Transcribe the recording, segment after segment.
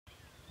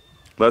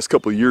Last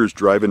couple of years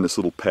driving this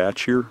little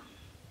patch here,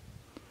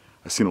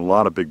 I've seen a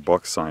lot of big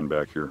buck sign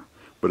back here.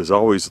 But it's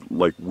always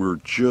like we're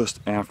just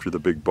after the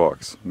big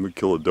bucks. We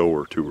kill a doe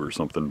or two or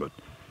something, but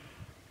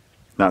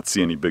not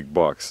see any big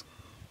bucks.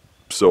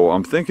 So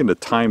I'm thinking the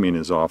timing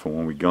is off on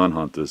when we gun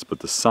hunt this, but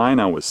the sign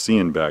I was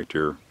seeing back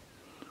here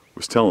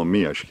was telling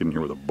me I should get in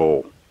here with a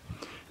bow.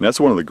 And that's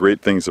one of the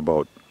great things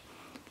about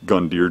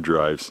gun deer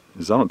drives,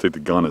 is I don't take the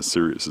gun as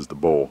serious as the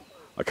bow.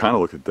 I kind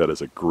of look at that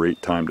as a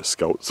great time to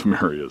scout some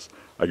areas.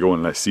 I go in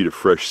and I see the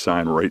fresh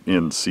sign right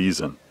in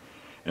season.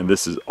 And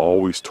this is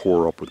always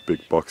tore up with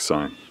big buck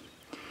sign.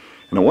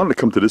 And I wanted to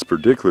come to this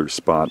particular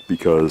spot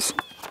because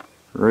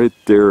right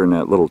there in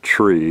that little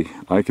tree,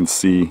 I can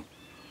see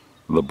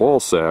the ball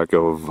sack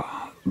of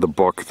the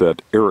buck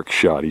that Eric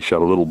shot. He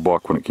shot a little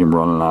buck when it came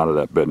running out of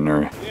that bedding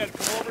area. Yeah,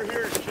 come over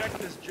here and check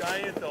this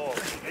giant though.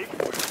 You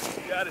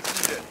gotta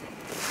see it.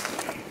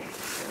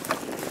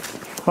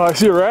 Oh, I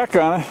see a rack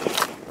on it.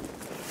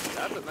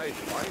 That's a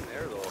nice line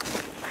there though.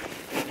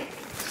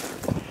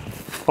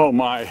 Oh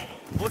my.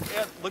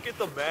 Look at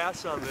the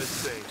mass on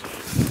this thing.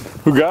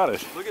 Who got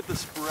it? Look at the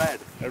spread.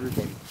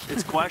 Everybody.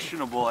 It's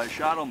questionable. I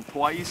shot him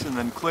twice and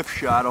then Cliff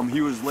shot him.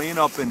 He was laying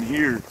up in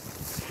here.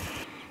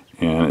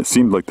 And it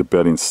seemed like the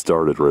bedding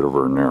started right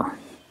over in there.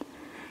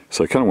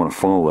 So I kind of want to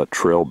follow that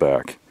trail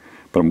back.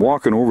 But I'm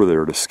walking over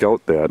there to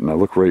scout that, and I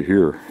look right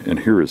here, and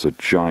here is a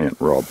giant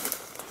rub.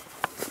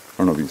 I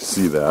don't know if you can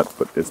see that,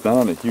 but it's not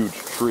on a huge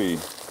tree,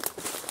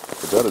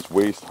 but that is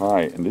waist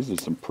high, and these are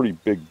some pretty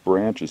big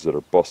branches that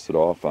are busted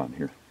off on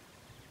here.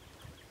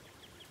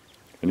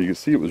 And you can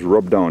see it was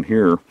rubbed down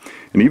here,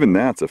 and even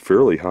that's a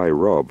fairly high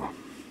rub.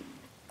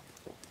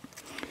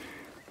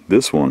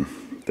 This one,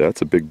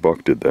 that's a big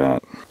buck did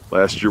that.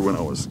 Last year when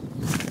I was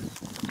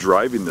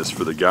driving this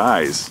for the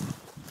guys,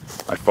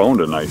 I found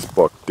a nice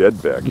buck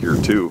dead back here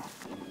too.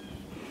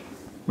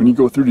 When you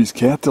go through these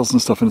cattails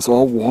and stuff and it's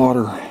all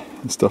water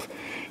and stuff,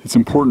 it's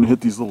important to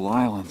hit these little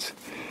islands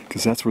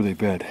because that's where they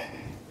bed.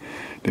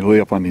 They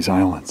lay up on these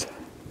islands.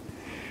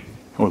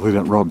 Oh, look at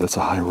that rub, that's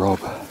a high rub.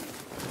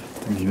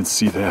 You can even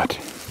see that.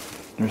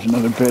 There's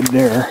another bed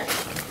there.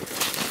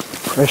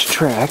 Fresh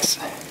tracks.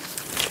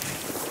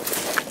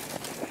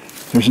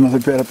 There's another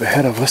bed up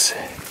ahead of us.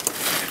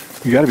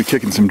 We gotta be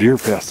kicking some deer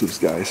past those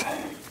guys,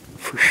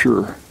 for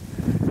sure.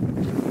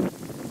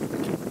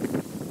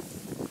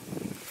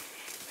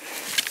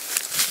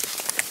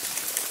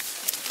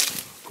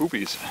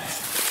 Poopies.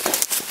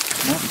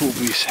 More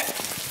poopies.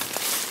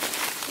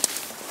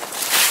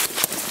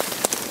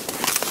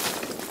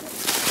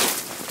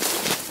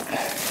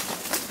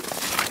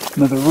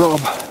 Another rub.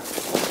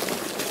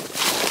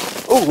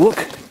 Oh,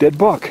 look, dead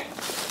buck.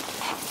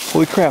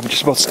 Holy crap, I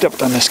just about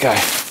stepped on this guy.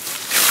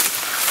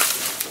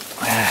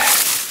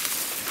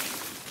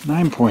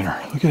 9-pointer,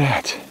 look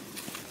at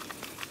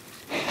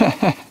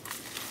that.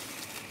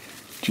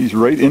 Geez,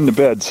 right in the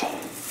beds.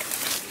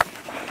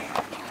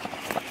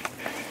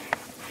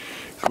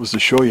 Goes to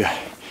show you,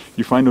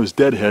 you find those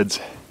dead heads,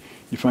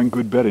 you find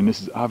good bedding.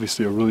 This is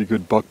obviously a really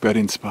good buck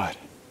bedding spot.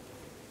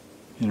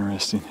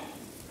 Interesting.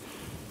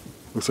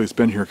 Looks like it's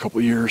been here a couple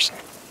of years.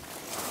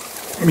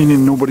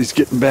 Meaning nobody's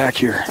getting back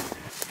here.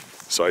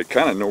 So I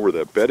kind of know where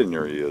that bedding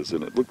area is,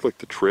 and it looked like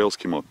the trails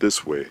came out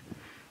this way,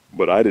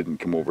 but I didn't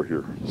come over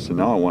here. So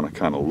now I want to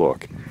kind of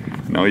look.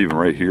 Now even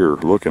right here,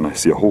 looking, I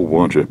see a whole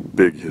bunch of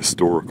big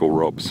historical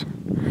rubs.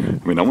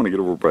 I mean, I want to get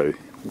over by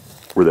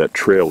where that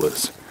trail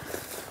is.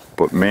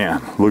 But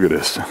man, look at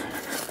this.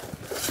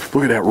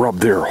 Look at that rub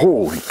there.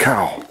 Holy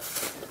cow.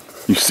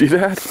 You see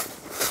that?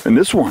 And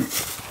this one.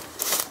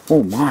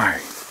 Oh my.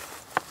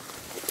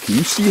 Can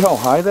you see how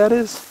high that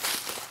is?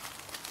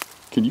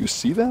 Can you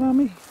see that on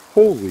me?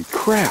 Holy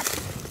crap.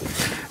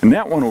 And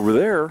that one over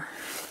there,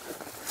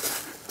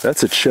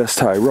 that's a chest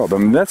high rub. I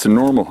mean, that's a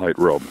normal height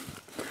rub.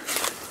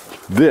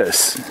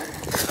 This,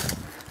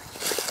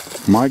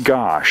 my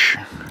gosh,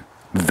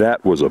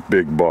 that was a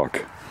big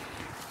buck.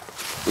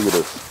 Look at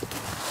this.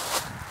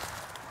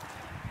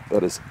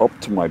 That is up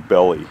to my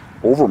belly,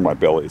 over my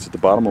belly. It's at the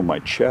bottom of my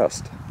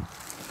chest.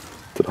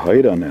 To the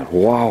height on that,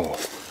 wow.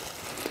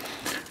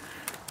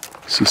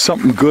 So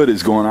something good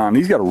is going on.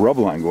 He's got a rub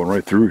line going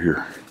right through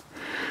here.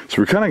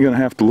 So we're kind of going to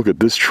have to look at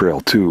this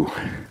trail too,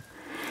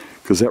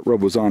 because that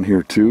rub was on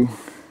here too.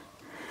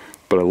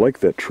 But I like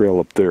that trail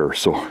up there.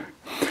 So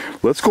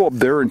let's go up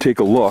there and take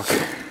a look.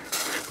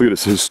 Look at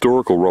this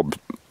historical rub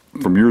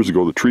from years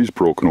ago. The tree's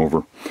broken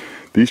over.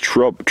 These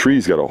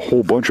trees got a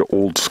whole bunch of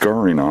old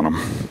scarring on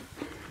them.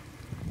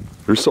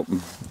 There's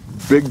something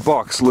big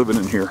bucks living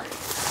in here.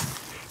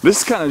 This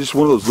is kind of just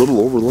one of those little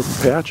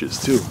overlooked patches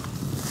too.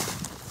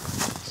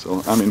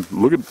 So, I mean,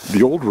 look at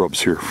the old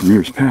rubs here from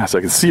years past.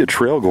 I can see a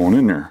trail going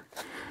in there.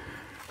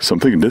 So I'm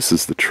thinking this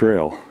is the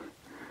trail.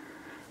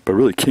 But I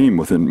really came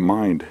within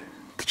mind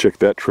to check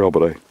that trail,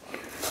 but I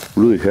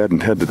really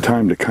hadn't had the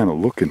time to kind of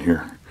look in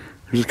here.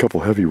 There's a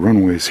couple heavy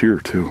runways here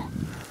too.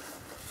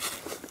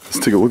 Let's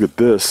take a look at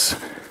this.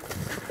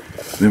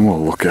 Then we'll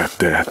look at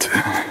that.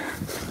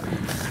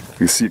 You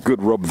can see a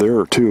good rub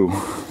there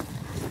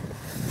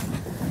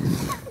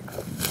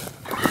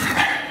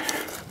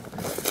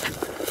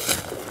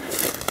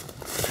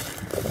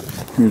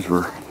Here's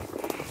where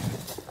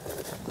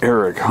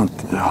Eric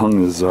hung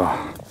his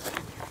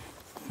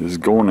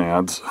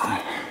gonads.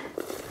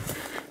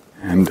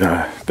 And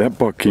that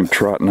buck came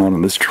trotting out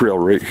on this trail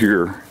right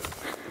here.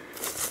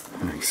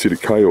 You can see the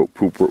coyote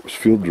poop where it was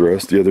field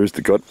dressed. Yeah, there's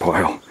the gut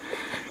pile.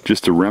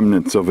 Just the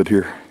remnants of it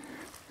here.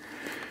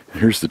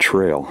 And here's the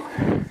trail.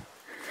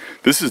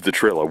 This is the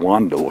trail I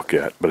wanted to look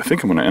at, but I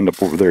think I'm going to end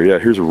up over there. Yeah,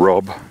 here's a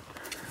rub.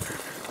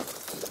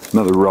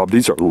 Another rub.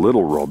 These are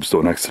little rubs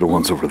though, next to the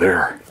ones over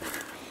there.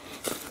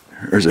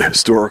 There's a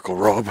historical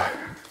rub.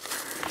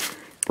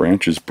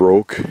 Branches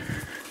broke.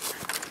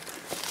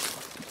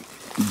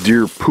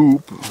 Deer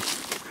poop.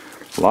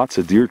 Lots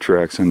of deer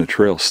tracks on the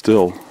trail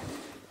still.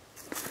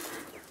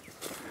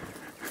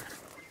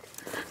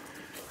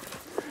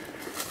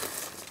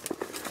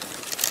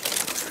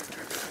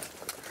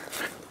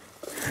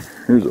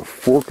 Here's a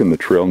fork in the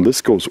trail, and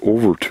this goes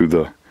over to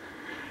the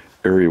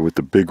area with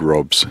the big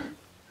rubs.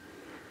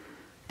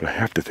 But I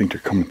have to think they're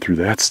coming through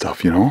that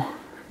stuff, you know?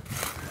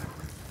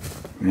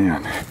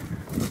 Man, hey,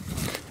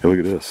 look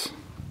at this.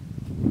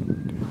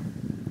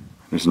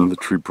 There's another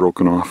tree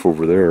broken off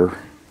over there.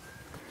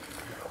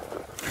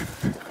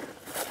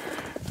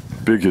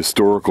 Big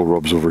historical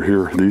rubs over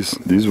here.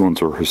 These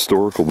ones are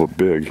historical but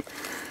big.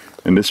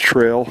 And this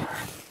trail,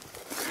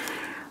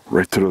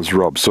 right to those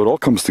rubs. So it all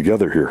comes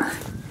together here.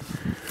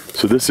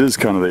 So this is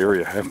kind of the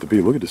area I have to be.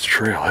 Look at this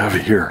trail I have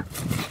it here.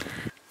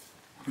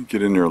 Let me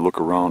get in there and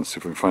look around, see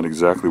if we can find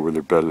exactly where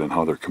they're bedded and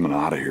how they're coming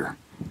out of here.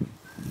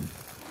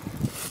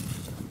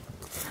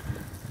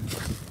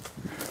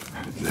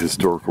 The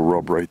historical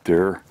rub right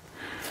there.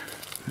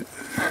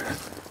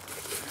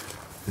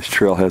 This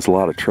trail has a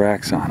lot of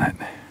tracks on it.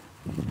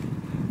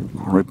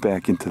 Right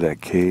back into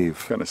that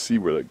cave. Kind of see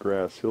where that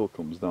grass hill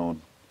comes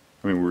down.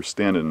 I mean, we were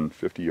standing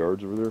 50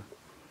 yards over there.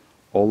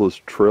 All those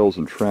trails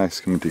and tracks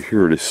coming to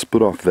here, they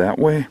split off that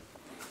way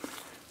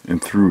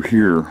and through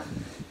here.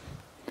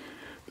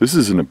 This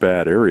isn't a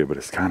bad area, but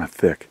it's kind of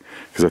thick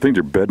because I think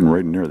they're bedding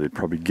right in there. They'd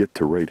probably get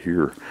to right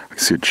here. I can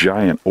see a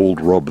giant old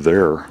rub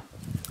there.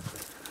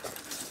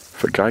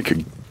 If a guy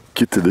could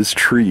get to this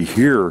tree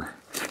here,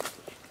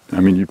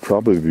 I mean, you'd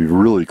probably be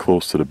really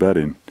close to the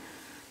bedding.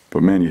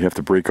 But man, you'd have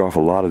to break off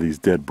a lot of these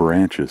dead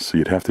branches, so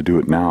you'd have to do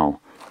it now.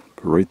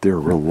 But right there,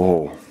 real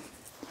low.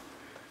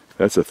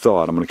 That's a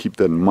thought. I'm going to keep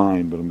that in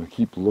mind, but I'm going to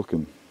keep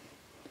looking.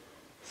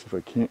 See if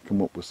I can't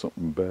come up with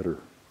something better.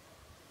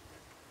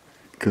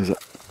 Because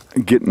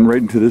getting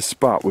right into this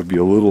spot would be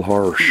a little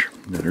harsh.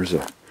 Yeah, there's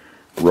a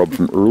rub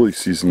from early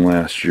season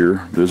last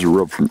year. There's a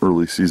rub from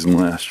early season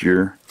last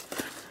year.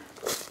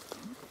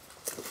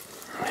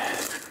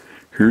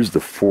 Here's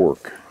the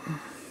fork.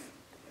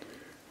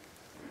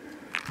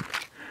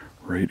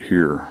 Right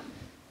here.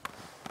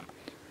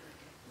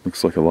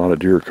 Looks like a lot of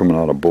deer coming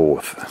out of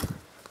both.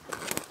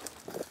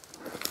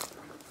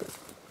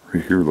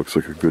 Right here looks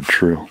like a good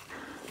trail.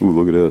 Ooh,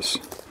 look at this.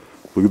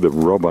 Look at the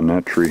rub on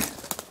that tree.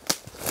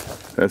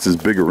 That's as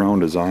big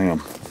around as I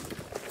am.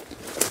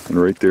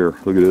 And right there,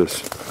 look at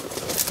this.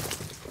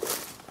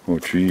 Oh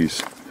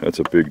geez, that's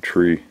a big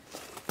tree.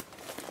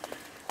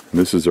 And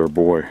this is our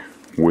boy,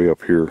 way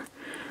up here.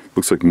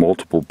 Looks like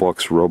multiple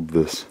bucks rubbed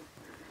this.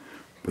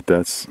 But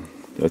that's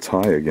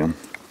high again.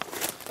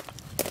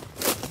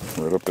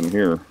 Right up in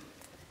here.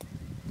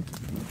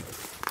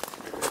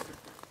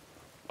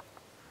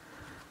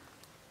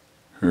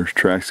 There's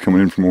tracks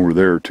coming in from over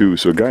there too,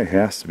 so a guy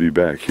has to be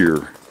back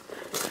here.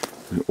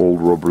 The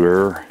old rub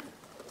there.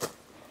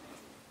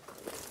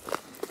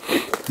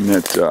 And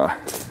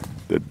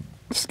that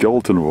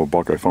skeleton of a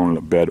buck I found in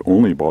a bed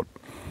only about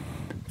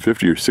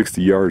 50 or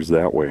 60 yards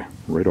that way,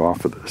 right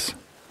off of this.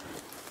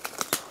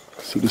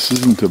 So this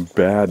isn't a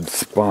bad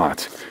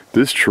spot.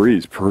 This tree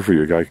is perfect.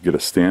 A guy could get a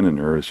stand in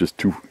there. It's just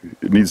too,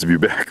 it needs to be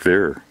back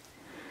there.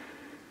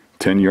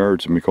 10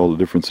 yards would make all the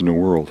difference in the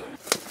world.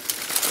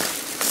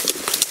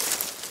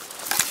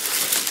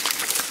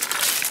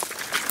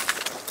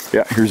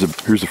 Yeah, here's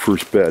the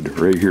first bed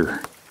right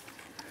here.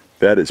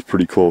 That is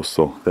pretty close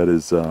though. That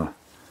is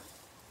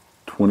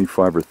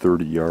 25 or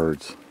 30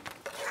 yards.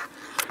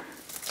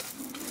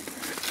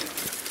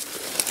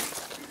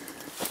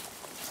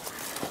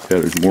 Yeah,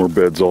 there's more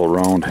beds all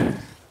around.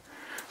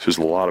 There's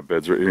a lot of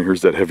beds right here.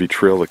 Here's that heavy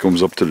trail that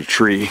comes up to the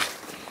tree.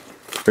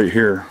 Right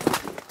here.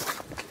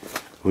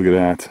 Look at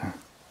that.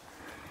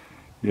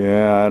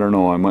 Yeah, I don't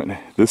know.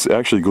 This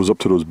actually goes up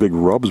to those big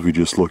rubs we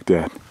just looked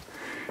at.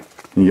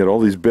 And you got all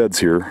these beds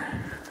here.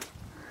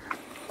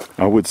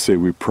 I would say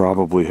we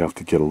probably have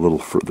to get a little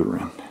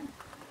further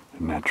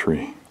in that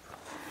tree.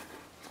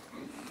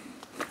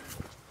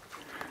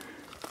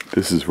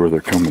 This is where they're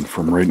coming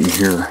from, right in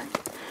here.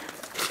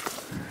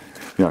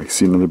 Yeah, I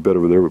see another bed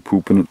over there with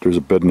poop in it. There's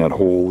a bed in that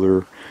hole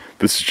there.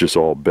 This is just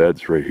all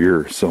beds right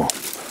here, so.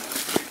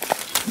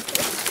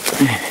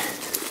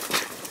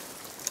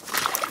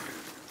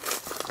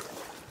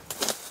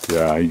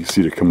 Yeah, you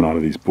see they're coming out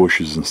of these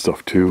bushes and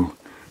stuff too.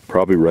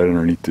 Probably right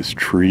underneath this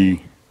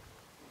tree.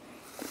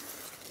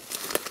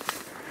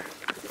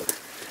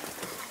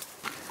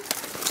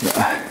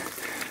 Yeah.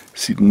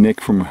 See the nick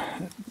from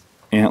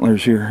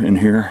antlers here in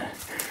here.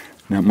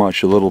 Not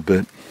much, a little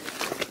bit.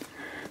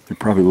 They're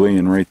probably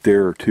laying right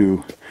there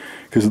too.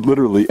 Because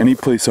literally any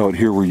place out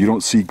here where you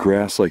don't see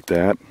grass like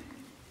that,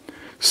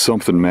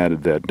 something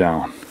matted that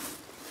down.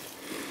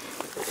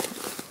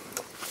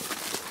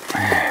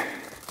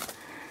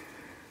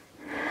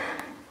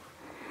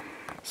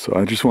 So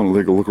I just want to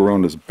take a look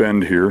around this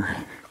bend here.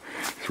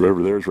 So right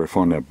over there is where I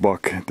found that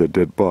buck, that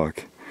dead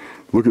buck.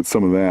 Look at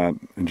some of that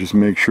and just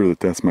make sure that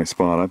that's my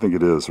spot. I think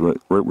it is, right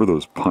where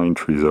those pine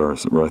trees are,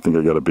 is where I think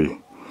I gotta be.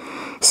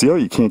 See how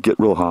you can't get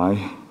real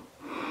high?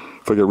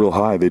 If I get real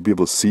high, they'd be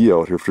able to see you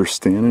out here. If they're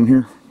standing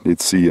here, they'd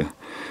see you.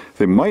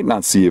 They might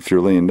not see you if you're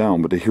laying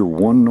down, but they hear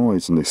one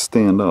noise and they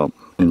stand up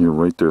and you're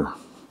right there.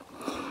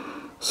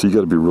 So you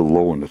gotta be real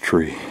low in the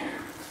tree.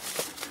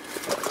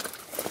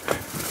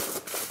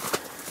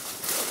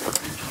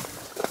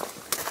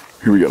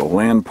 Here we got a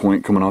land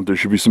point coming out. There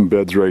should be some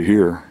beds right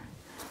here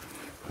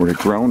where the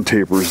ground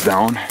tapers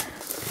down.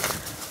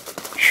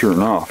 Sure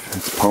enough,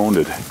 it's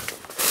pounded.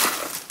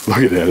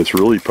 Look at that, it's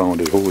really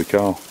pounded. Holy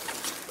cow.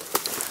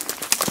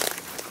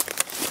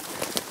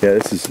 Yeah,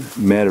 this is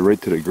matted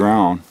right to the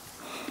ground.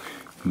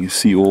 You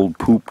see old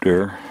poop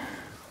there.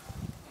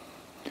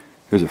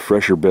 There's a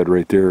fresher bed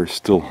right there, it's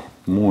still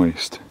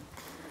moist.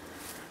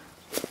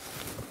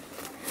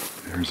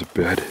 There's a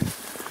bed.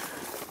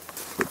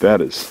 But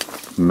that is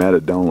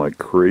matted down like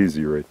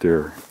crazy right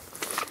there.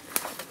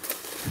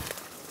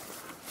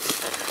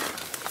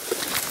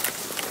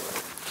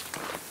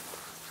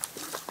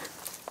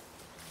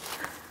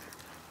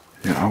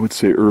 Yeah, I would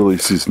say early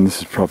season,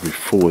 this is probably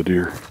full of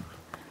deer.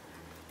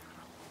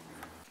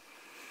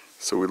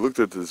 So we looked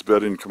at this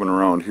bedding coming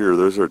around here.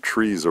 There's our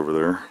trees over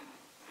there.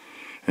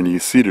 And you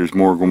see there's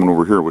more going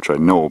over here, which I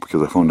know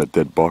because I found that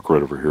dead buck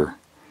right over here.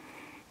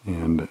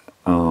 And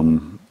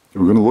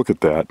we're going to look at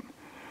that.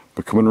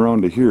 But coming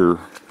around to here,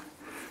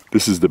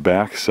 this is the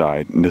back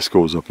side, and this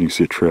goes up and you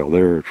see a trail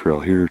there, a trail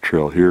here, a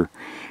trail here.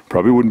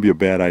 Probably wouldn't be a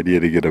bad idea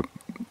to get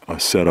a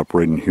setup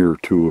right in here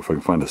too if I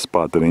can find a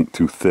spot that ain't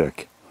too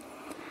thick.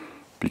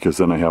 Because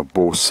then I have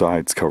both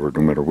sides covered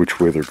no matter which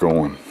way they're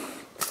going.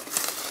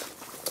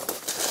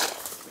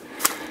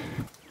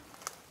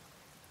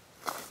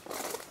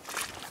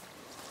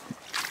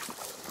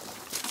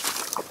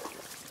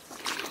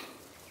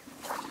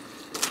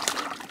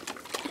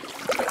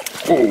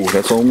 Oh,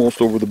 that's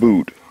almost over the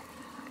boot.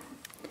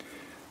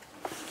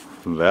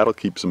 That'll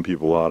keep some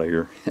people out of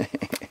here.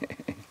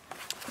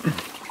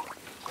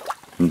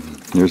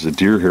 There's a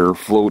deer hair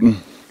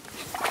floating.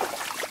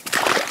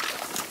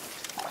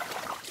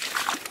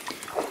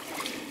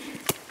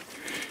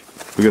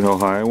 Look at how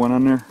high I went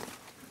on there.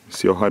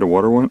 See how high the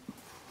water went?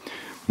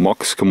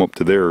 Mucks come up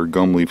to there,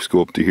 gum leaves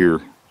go up to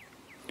here.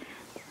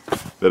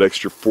 That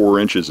extra 4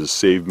 inches has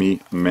saved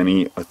me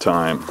many a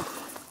time.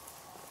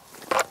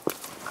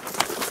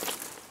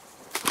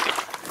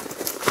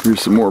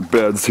 Here's some more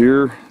beds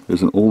here.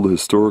 There's an old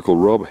historical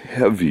rub,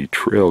 heavy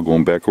trail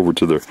going back over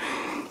to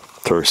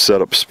our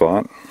setup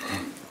spot.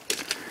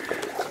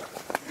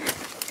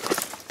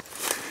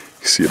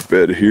 You see a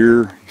bed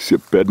here. You see a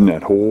bed in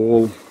that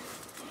hole.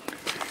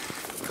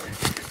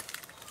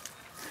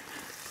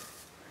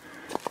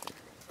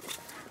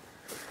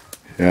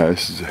 Yeah,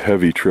 this is a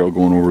heavy trail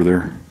going over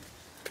there.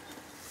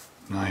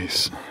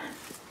 Nice.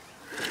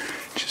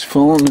 Just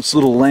following this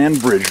little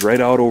land bridge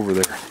right out over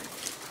there.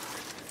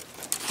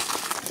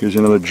 Here's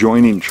another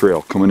joining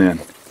trail coming in.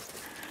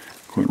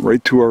 Going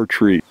right to our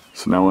tree.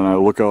 So now when I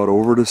look out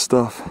over this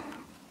stuff,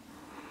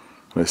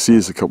 what I see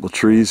is a couple of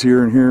trees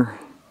here and here.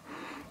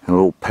 And a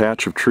little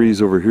patch of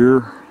trees over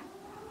here.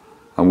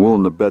 I'm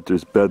willing to bet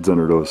there's beds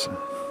under those.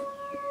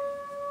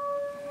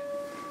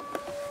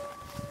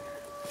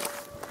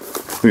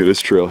 Look at this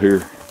trail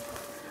here.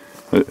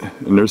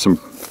 And there's some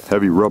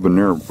heavy rub in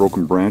there,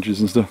 broken branches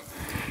and stuff.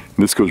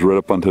 And this goes right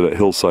up onto that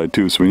hillside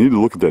too. So we need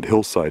to look at that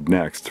hillside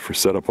next for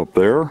setup up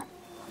there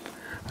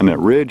on that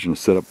ridge and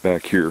set up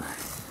back here.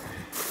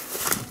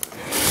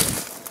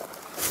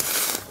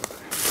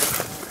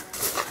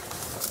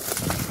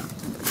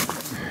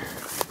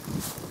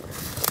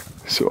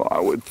 So I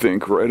would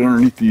think right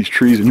underneath these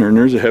trees in here, and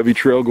there's a heavy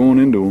trail going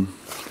into them.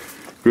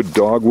 Good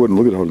dogwood, and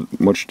look at how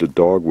much the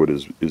dogwood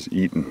is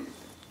eaten.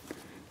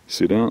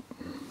 See that?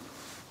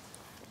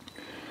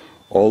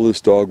 All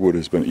this dogwood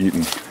has been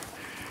eaten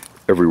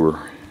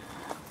everywhere.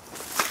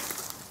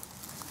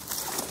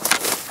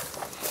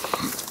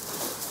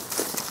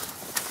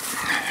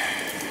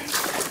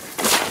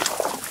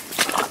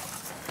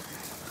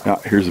 Now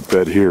here's a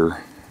bed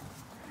here.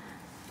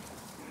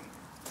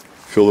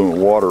 Filled in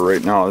with water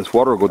right now. This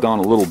water will go down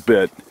a little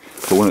bit,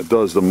 but when it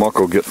does, the muck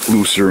will get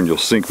looser and you'll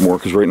sink more,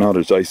 because right now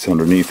there's ice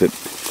underneath it.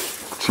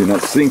 So you're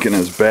not sinking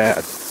as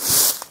bad.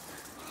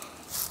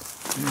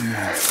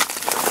 Yeah.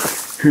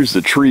 Here's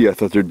the tree I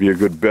thought there'd be a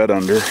good bed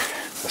under.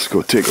 Let's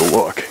go take a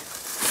look.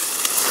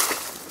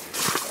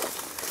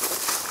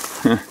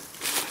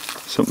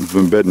 Something's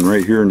been bedding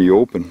right here in the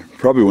open.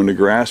 Probably when the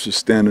grass is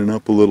standing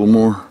up a little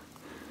more.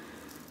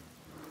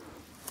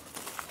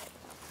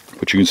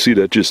 But you can see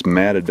that just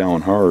matted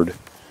down hard.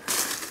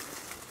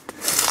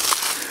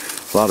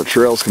 A lot of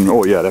trails can,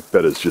 oh yeah, that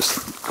bed is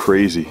just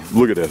crazy.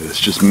 Look at that, it's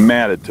just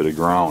matted to the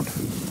ground.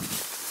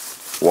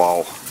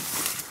 Wow.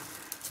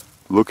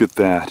 Look at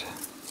that.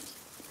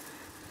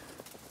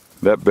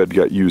 That bed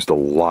got used a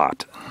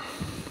lot.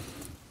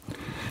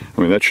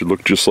 I mean, that should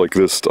look just like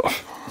this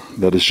stuff.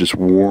 That is just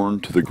worn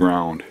to the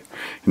ground.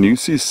 And you can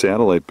see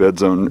satellite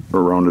beds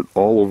around it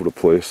all over the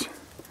place.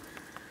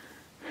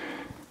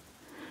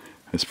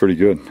 It's pretty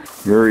good.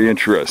 Very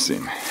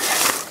interesting.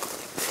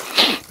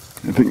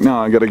 I think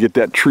now I gotta get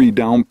that tree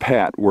down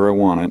pat where I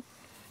want it.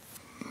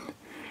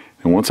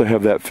 And once I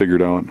have that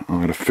figured out,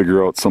 I'm gonna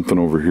figure out something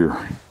over here.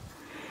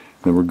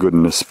 Then we're good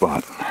in this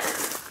spot.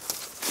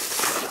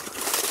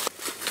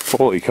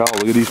 Holy cow,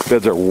 look at these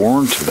beds are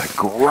worn to the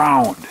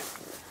ground.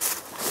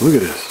 Look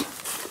at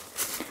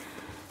this.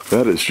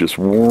 That is just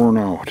worn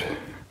out.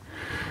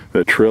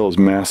 That trail is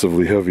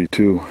massively heavy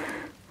too.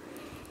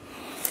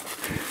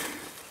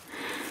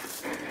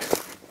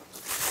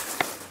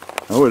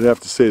 I would have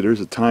to say there's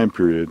a time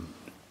period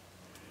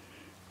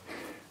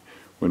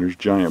when there's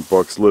giant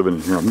bucks living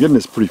in here. I'm getting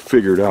this pretty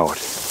figured out.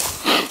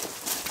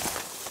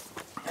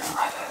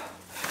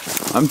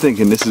 I'm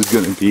thinking this is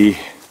going to be,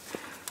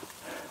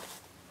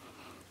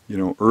 you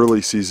know,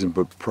 early season,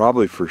 but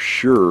probably for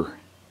sure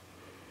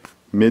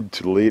mid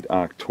to late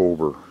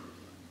October,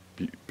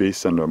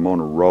 based on the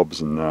amount of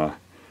rubs and the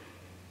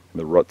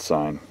rut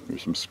sign.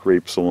 There's some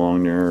scrapes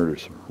along there,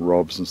 there's some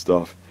rubs and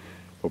stuff.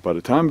 But by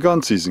the time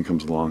gun season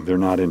comes along, they're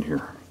not in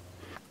here.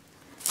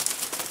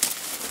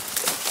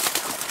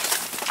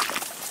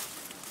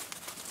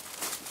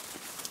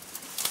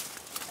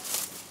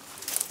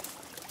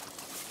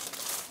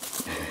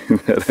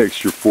 That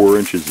extra 4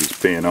 inches is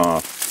paying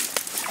off.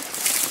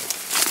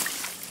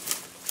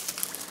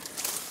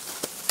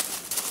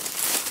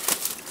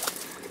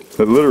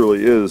 That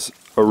literally is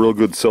a real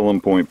good selling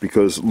point,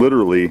 because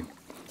literally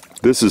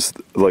this is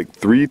like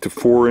 3 to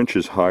 4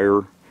 inches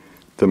higher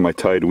than my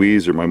Tide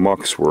Wees or my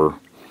mucks were.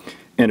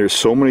 And there's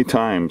so many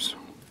times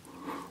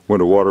when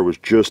the water was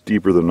just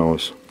deeper than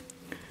those.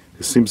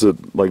 It seems to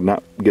like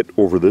not get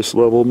over this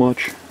level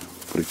much,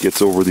 but it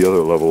gets over the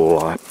other level a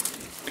lot.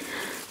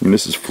 I mean,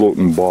 this is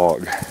floating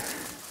bog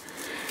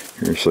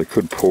here, so I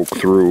could poke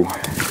through.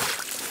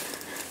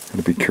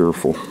 Gotta be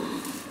careful.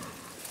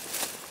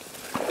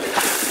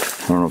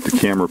 I don't know if the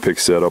camera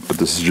picks that up, but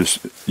this is just,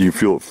 you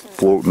feel it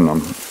floating.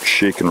 I'm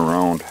shaking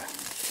around.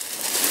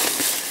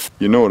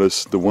 You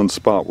notice the one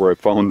spot where I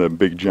found that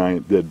big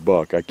giant dead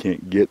buck I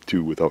can't get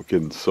to without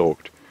getting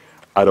soaked.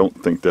 I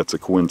don't think that's a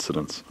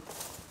coincidence.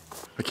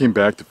 I came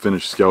back to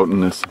finish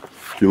scouting this.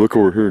 If you look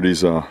over here,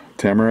 these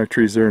tamarack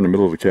trees there in the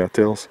middle of the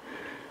cattails,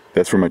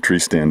 that's where my tree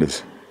stand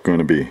is going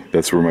to be.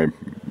 That's where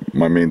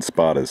my main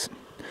spot is.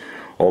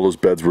 All those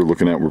beds we're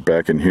looking at were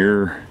back in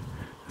here.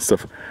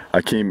 Stuff.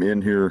 I came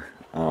in here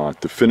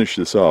to finish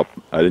this up.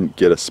 I didn't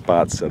get a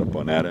spot set up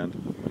on that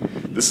end.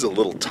 This is a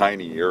little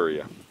tiny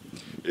area.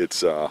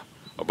 It's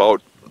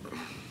about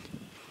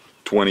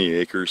 20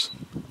 acres.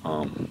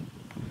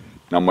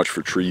 Not much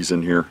for trees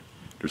in here.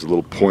 There's a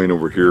little point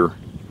over here.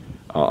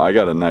 I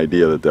got an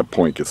idea that that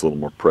point gets a little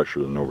more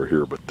pressure than over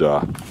here, but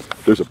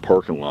there's a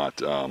parking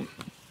lot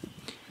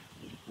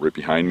right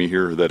behind me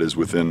here that is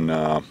within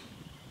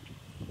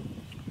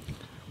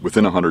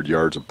 100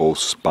 yards of both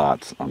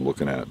spots I'm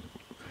looking at.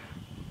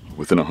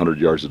 Within 100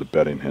 yards of the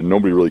bedding, and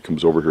nobody really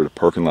comes over here. The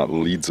parking lot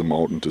leads them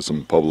out into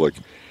some public,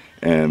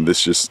 and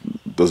this just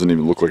doesn't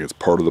even look like it's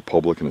part of the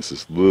public, and it's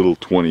this little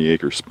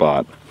 20-acre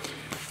spot.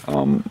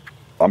 I'm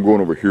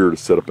going over here to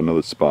set up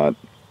another spot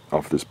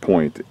off this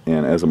point,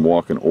 and as I'm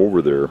walking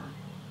over there,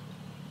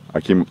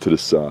 I came up to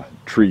this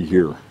tree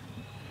here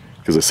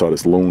because I saw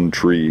this lone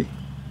tree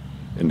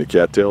in the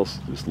cattails,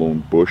 this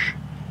lone bush.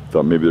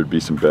 Thought maybe there'd be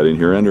some bedding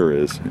here, and there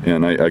is,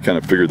 and I kind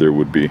of figured there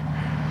would be.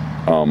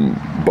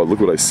 But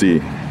look what I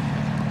see.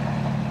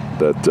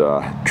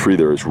 That tree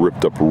there is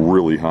ripped up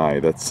really high.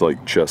 That's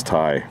like chest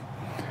high.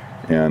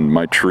 And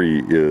my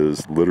tree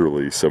is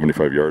literally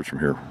 75 yards from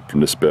here, from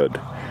this bed.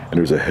 And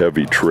there's a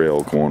heavy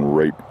trail going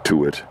right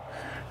to it.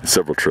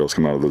 Several trails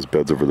come out of those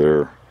beds over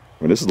there.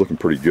 I mean, this is looking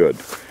pretty good.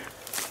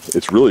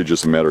 It's really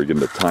just a matter of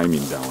getting the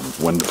timing down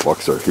when the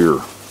bucks are here.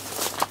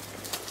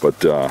 But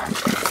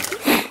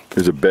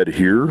there's a bed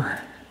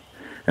here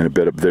and a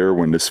bed up there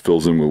when this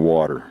fills in with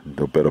water.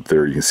 The bed up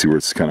there, you can see where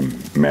it's kind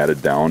of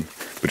matted down.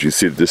 But you can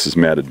see that this is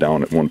matted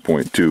down at one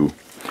point too.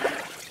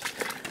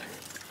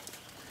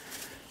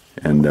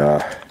 And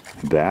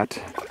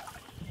that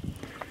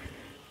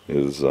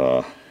is,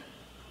 I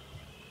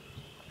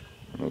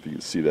don't know if you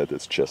can see that,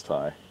 that's chest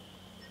high.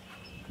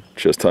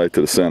 Chest high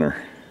to the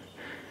center.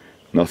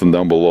 Nothing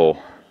down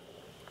below.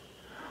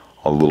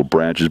 All the little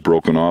branches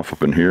broken off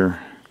up in here.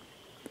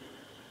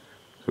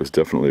 So it's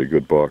definitely a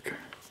good buck.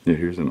 Yeah,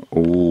 here's an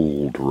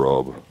old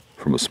rub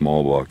from a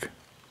small buck.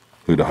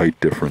 Look at the height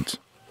difference.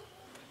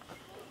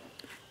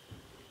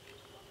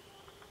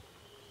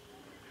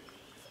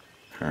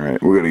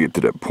 Alright, we're going to get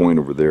to that point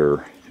over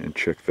there and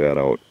check that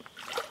out.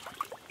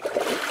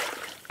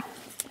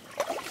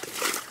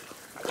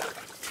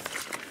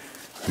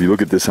 If you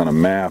look at this on a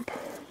map,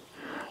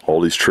 all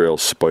all these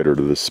trails spider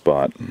to this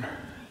spot.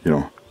 You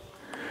know,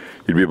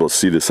 you'd be able to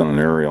see this on an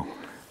aerial.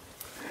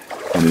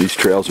 And these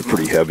trails are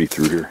pretty heavy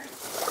through here.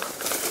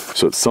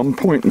 So at some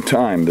point in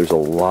time, there's a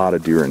lot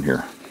of deer in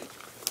here.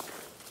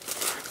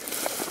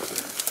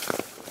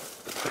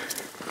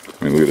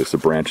 I mean, look at this. The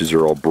branches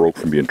are all broke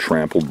from being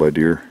trampled by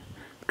deer.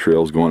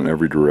 Trails going in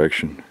every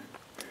direction.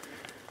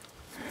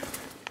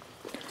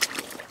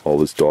 All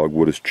this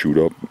dogwood is chewed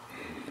up.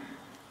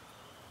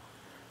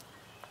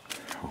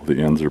 All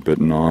the ends are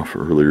bitten off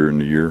earlier in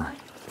the year.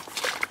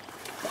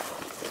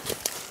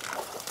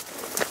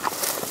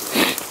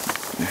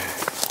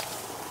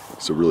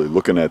 So really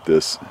looking at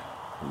this,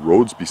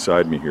 roads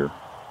beside me here.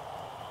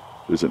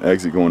 There's an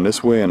exit going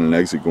this way and an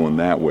exit going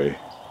that way.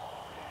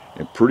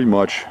 And pretty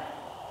much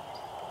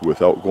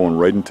without going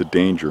right into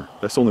danger,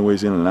 that's the only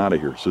ways in and out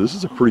of here. So this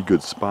is a pretty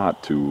good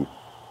spot to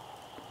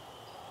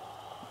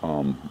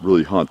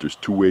really hunt. There's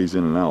 2 ways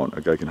in and out.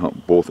 A guy can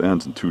hunt both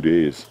ends in 2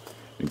 days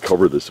and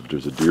cover this if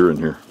there's a deer in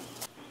here.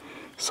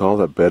 So all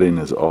that bedding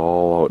is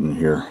all out in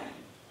here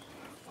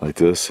like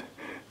this.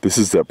 This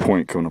is that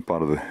point coming up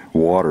out of the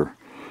water,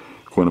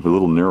 going up a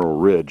little narrow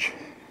ridge.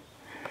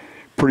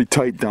 Pretty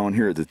tight down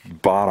here at the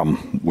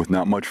bottom with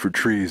not much for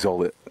trees. All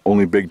the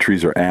only big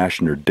trees are ash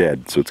and they're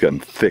dead, so it's gotten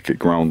thick at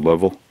ground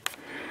level.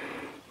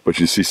 But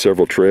you see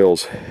several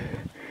trails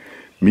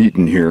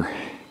meeting here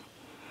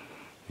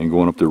and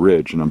going up the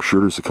ridge, and I'm sure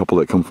there's a couple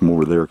that come from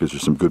over there because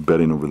there's some good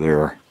bedding over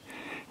there.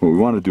 What we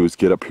want to do is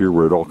get up here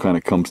where it all kind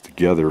of comes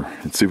together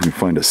and see if we can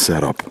find a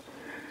setup.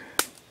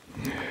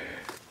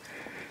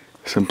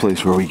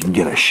 Someplace where we can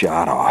get a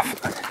shot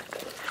off.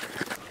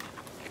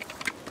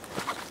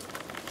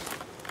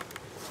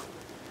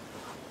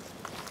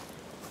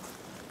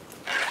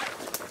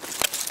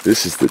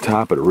 This is the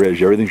top of the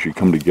ridge. Everything should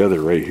come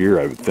together right here,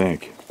 I would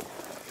think.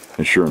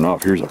 And sure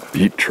enough, here's a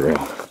beet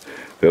trail.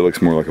 That looks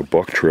more like a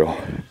buck trail.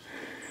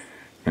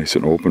 Nice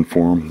and open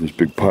for them. There's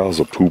big piles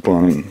of poop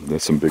on it.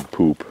 That's some big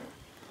poop.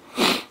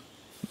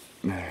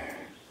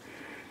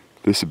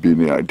 This would be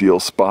the ideal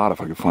spot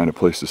if I could find a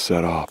place to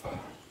set up.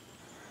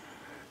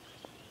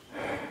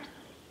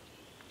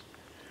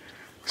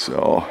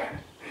 So,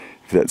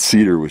 if that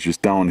cedar was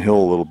just downhill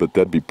a little bit,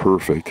 that'd be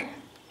perfect.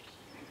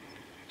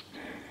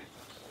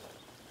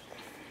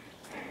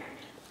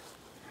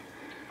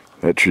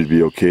 That should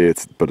be okay,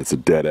 but it's a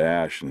dead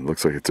ash and it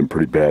looks like it's in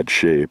pretty bad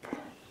shape.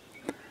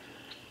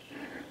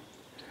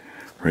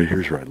 Right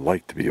here's where I'd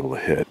like to be able to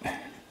hit.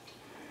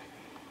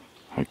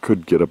 I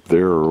could get up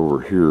there or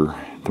over here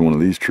to one of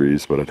these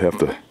trees, but I'd have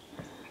to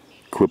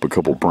clip a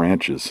couple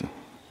branches.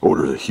 Oh,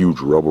 there's a huge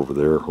rub over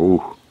there.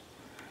 Oh.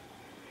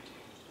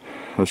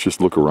 Let's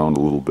just look around a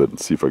little bit and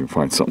see if I can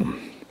find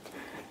something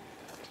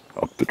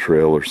up the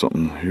trail or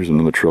something. Here's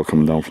another trail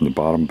coming down from the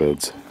bottom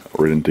beds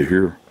right into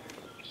here.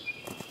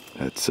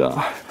 That's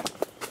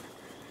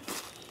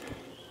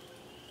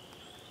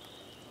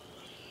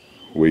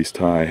waist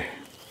high.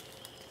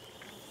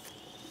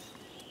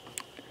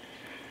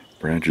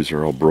 Branches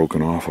are all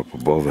broken off up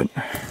above it.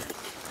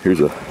 Here's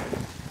a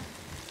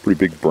pretty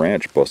big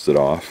branch busted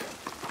off.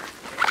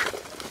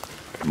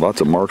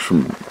 Lots of marks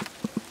from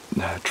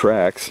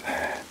tracks.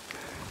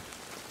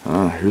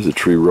 Here's a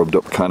tree rubbed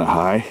up kind of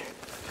high.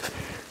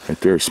 Right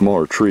there, a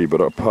smaller tree,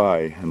 but up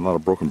high, and a lot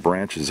of broken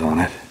branches on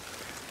it.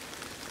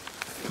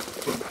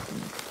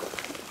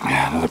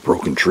 Another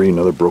broken tree,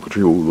 another broken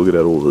tree. Ooh, look at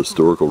that old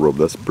historical rub.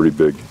 That's pretty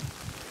big.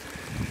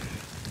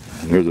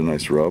 And there's a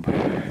nice rub.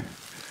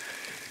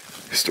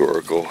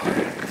 Historical.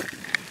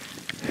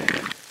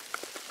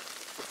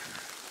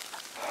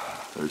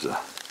 There's a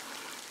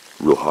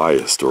real high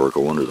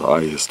historical one. There's a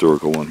high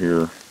historical one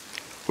here.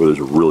 Well, there's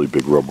a really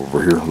big rub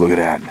over here. Look at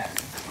that.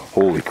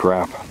 Holy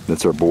crap.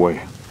 That's our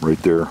boy right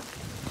there.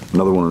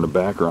 Another one in the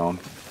background.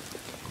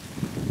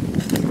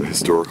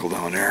 Historical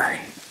down there.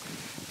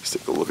 Let's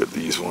take a look at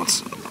these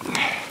ones.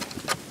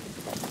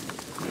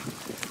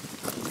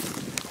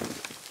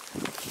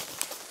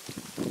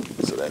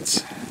 So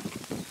that's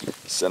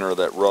center of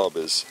that rub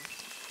is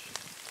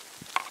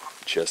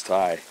chest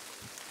high.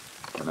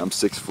 And I'm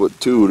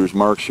 6'2". There's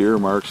marks here,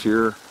 marks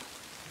here.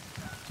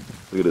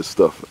 Look at this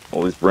stuff.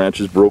 All these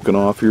branches broken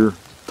off here.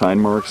 Tine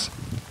marks.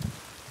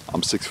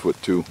 I'm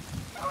 6'2".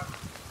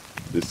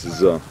 This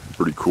is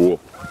pretty cool.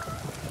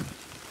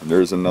 And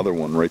there's another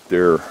one right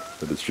there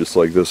that is just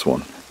like this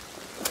one.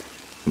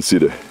 You can see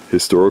the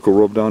historical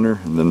rub down there,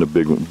 and then the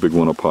big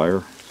one up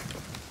higher.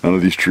 None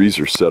of these trees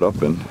are set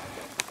up, and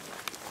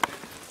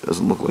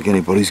doesn't look like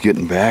anybody's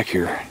getting back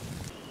here.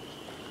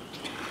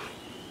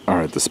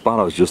 Alright, the spot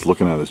I was just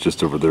looking at is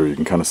just over there. You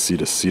can kind of see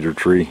the cedar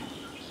tree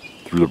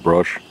through the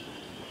brush.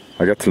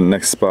 I got to the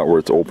next spot where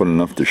it's open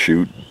enough to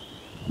shoot,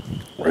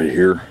 right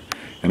here.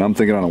 And I'm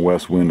thinking on a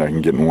west wind I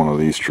can get in one of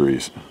these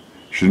trees.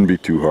 Shouldn't be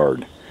too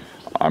hard.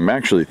 I'm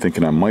actually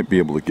thinking I might be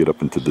able to get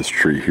up into this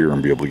tree here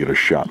and be able to get a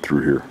shot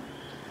through here.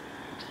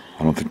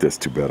 I don't think that's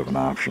too bad of an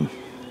option.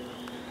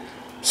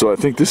 So I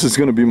think this is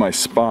going to be my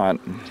spot.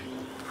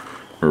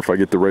 Or if I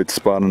get the right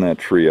spot on that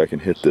tree, I can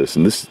hit this.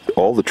 And this,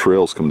 all the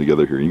trails come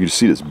together here. You can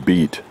see this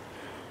beat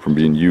from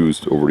being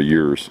used over the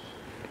years.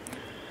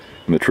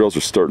 And the trails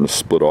are starting to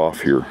split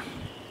off here.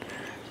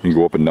 You can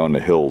go up and down the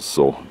hills,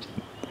 so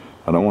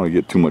I don't want to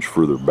get too much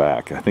further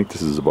back. I think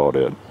this is about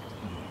it.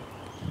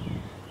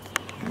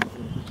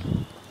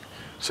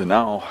 So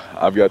now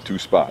I've got two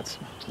spots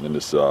in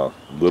this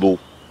little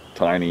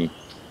tiny,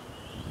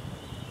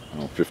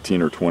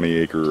 15 or 20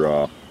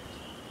 acre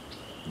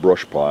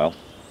brush pile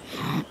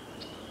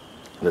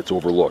that's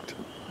overlooked.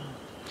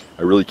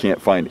 I really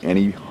can't find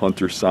any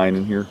hunter sign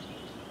in here.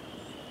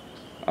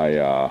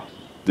 I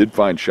did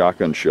find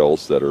shotgun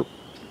shells that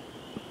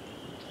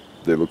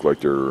they look like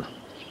they're,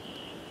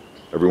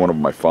 every one of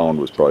them I found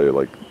was probably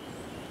like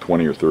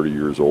 20 or 30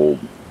 years old.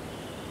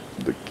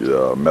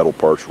 The metal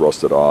parts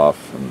rusted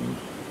off, and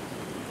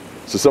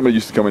so somebody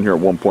used to come in here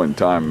at one point in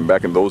time, and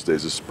back in those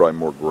days this is probably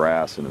more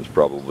grass, and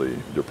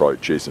they're probably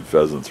chasing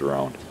pheasants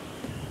around.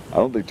 I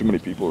don't think too many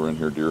people are in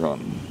here deer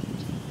hunting,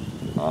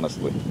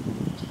 honestly.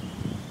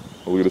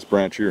 Oh, look at this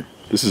branch here.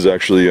 This is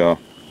actually a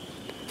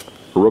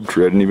rub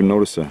tree. I didn't even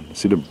notice that.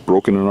 See, they've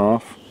broken it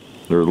off.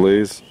 There it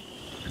lays.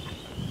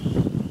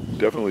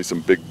 Definitely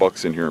some big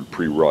bucks in here in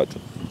pre-rut.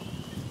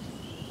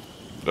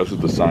 That's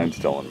what the sign's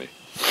telling me.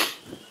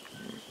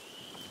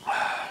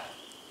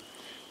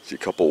 See a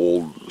couple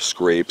old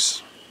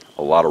scrapes,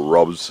 a lot of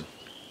rubs,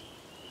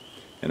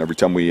 and every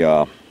time we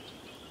hunt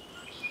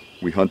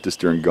this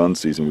during gun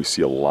season, we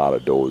see a lot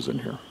of does in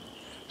here.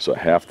 So I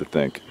have to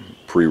think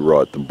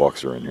pre-rut the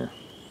bucks are in here.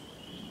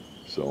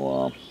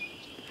 So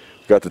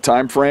we got the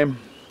time frame.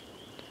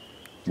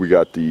 We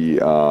got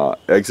the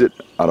exit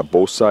out of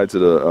both sides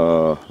of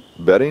the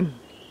bedding,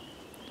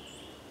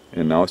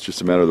 and now it's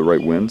just a matter of the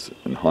right winds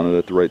and hunt it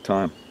at the right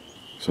time.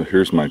 So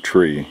here's my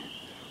tree.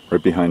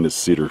 Right behind this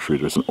cedar tree,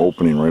 there's an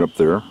opening right up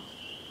there.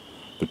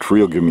 The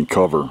tree will give me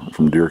cover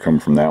from deer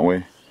coming from that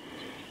way.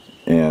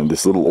 And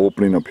this little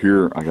opening up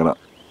here, I got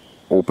an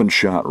open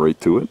shot right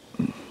to it,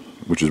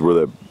 which is where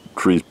that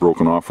tree's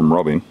broken off from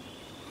rubbing.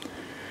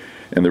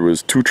 And there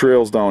was two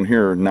trails down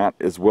here, not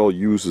as well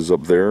used as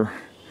up there.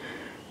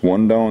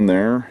 One down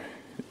there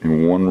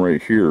and one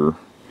right here.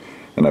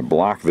 And I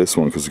blocked this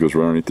one because it goes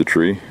right underneath the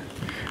tree.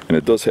 And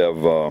it does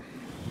have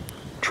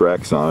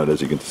tracks on it,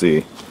 as you can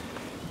see,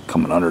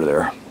 coming under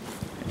there.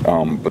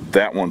 But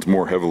that one's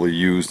more heavily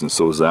used, and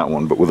so is that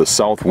one. But with a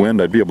south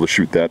wind, I'd be able to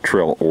shoot that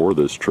trail or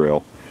this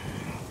trail.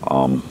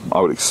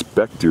 I would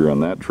expect deer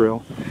on that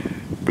trail,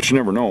 but you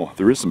never know.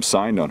 There is some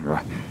sign down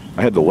here.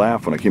 I had to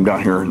laugh when I came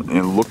down here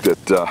and looked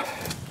at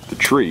the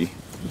tree.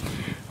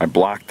 I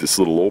blocked this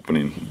little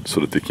opening so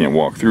that they can't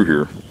walk through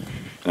here,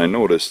 and I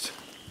noticed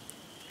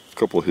a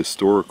couple of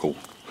historical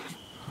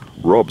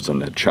rubs on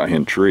that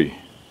giant tree.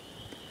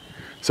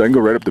 So I can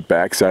go right up the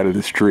back side of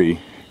this tree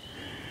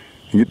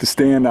and get the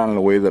stand on in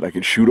a way that I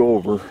could shoot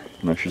over,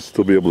 and I should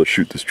still be able to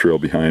shoot this trail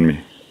behind me.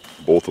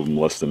 Both of them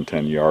less than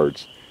 10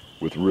 yards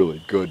with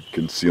really good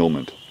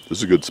concealment. This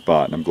is a good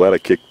spot, and I'm glad I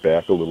kicked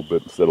back a little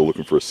bit instead of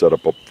looking for a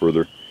setup up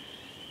further.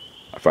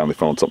 I finally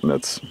found something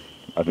that's,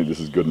 I think this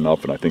is good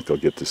enough, and I think they'll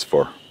get this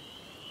far.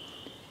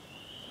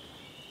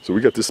 So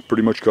we got this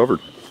pretty much covered.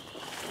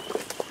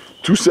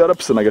 Two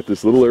setups, and I got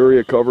this little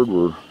area covered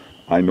where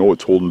I know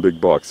it's holding big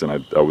bucks,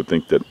 and I would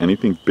think that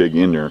anything big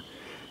in there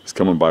is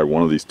coming by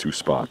one of these two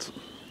spots.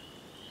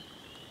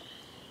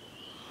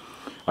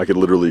 I could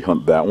literally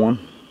hunt that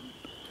one,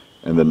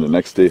 and then the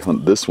next day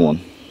hunt this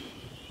one,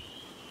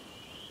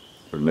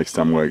 or next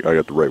time I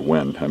got the right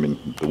wind. I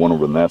mean, the one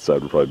over on that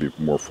side would probably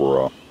be more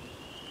for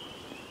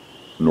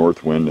a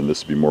north wind, and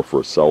this would be more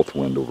for a south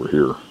wind over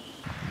here.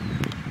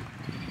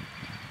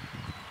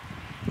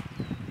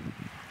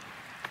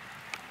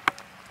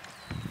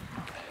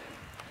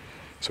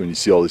 So when you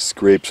see all these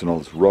scrapes and all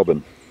this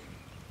rubbing,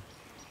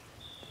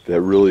 that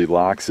really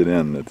locks it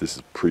in that this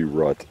is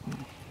pre-rut.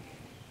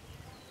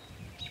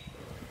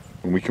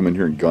 When we come in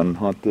here and gun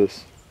hunt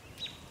this,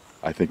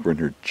 I think we're in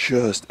here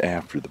just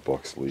after the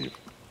bucks leave.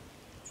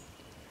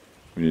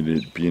 We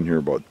need to be in here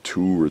about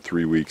 2 or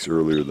 3 weeks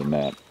earlier than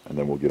that, and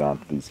then we'll get on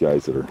to these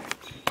guys that are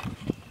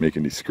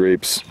making these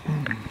scrapes,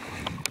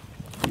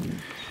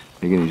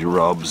 making these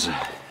rubs.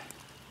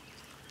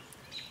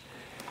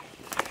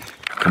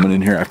 Coming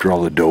in here after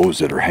all the does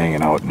that are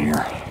hanging out in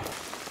here.